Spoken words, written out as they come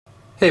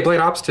Hey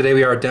BladeOps, today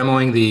we are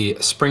demoing the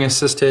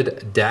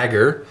spring-assisted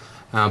Dagger.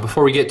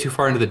 Before we get too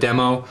far into the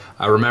demo,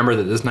 remember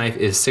that this knife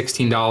is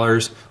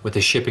 $16 with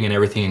the shipping and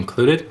everything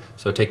included,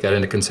 so take that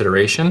into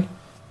consideration.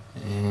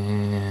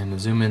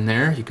 And zoom in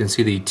there, you can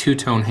see the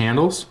two-tone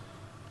handles,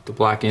 the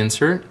black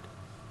insert,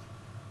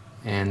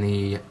 and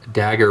the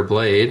Dagger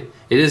blade.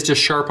 It is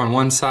just sharp on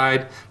one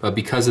side, but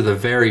because of the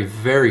very,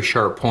 very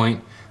sharp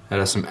point, that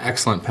has some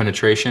excellent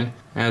penetration.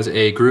 Has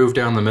a groove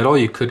down the middle,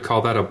 you could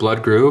call that a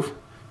blood groove.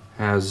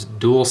 Has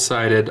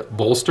dual-sided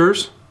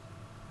bolsters,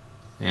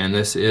 and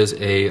this is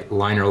a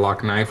liner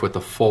lock knife with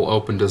a full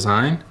open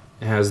design.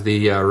 It has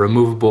the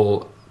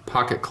removable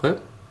pocket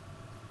clip,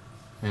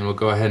 and we'll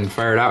go ahead and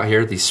fire it out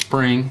here. The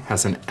spring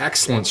has an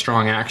excellent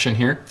strong action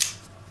here.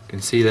 You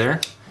can see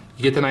there.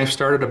 You get the knife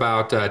started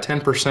about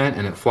 10%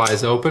 and it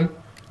flies open,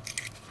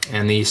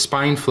 and the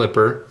spine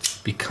flipper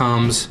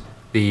becomes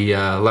the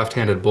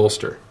left-handed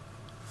bolster.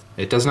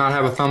 It does not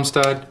have a thumb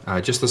stud,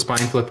 just the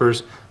spine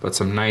flippers, but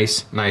some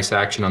nice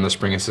action on the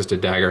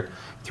spring-assisted Dagger.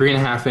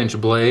 3.5-inch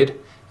blade,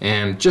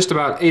 and just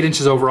about 8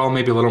 inches overall,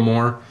 maybe a little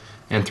more,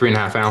 and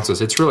 3.5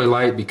 ounces. It's really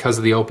light because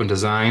of the open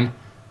design.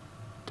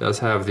 It does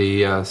have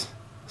the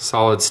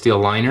solid steel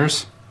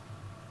liners,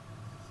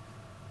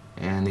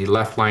 and the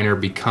left liner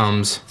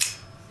becomes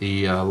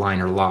the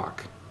liner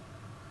lock.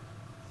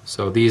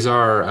 So these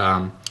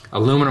are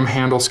aluminum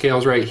handle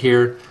scales right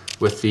here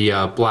with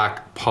the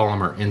black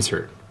polymer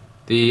insert.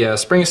 The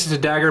spring-assisted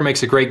Dagger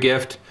makes a great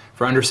gift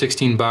for under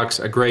 16 bucks,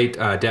 a great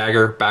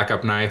Dagger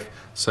backup knife.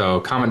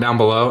 So comment down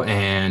below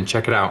and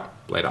check it out,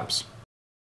 BladeOps.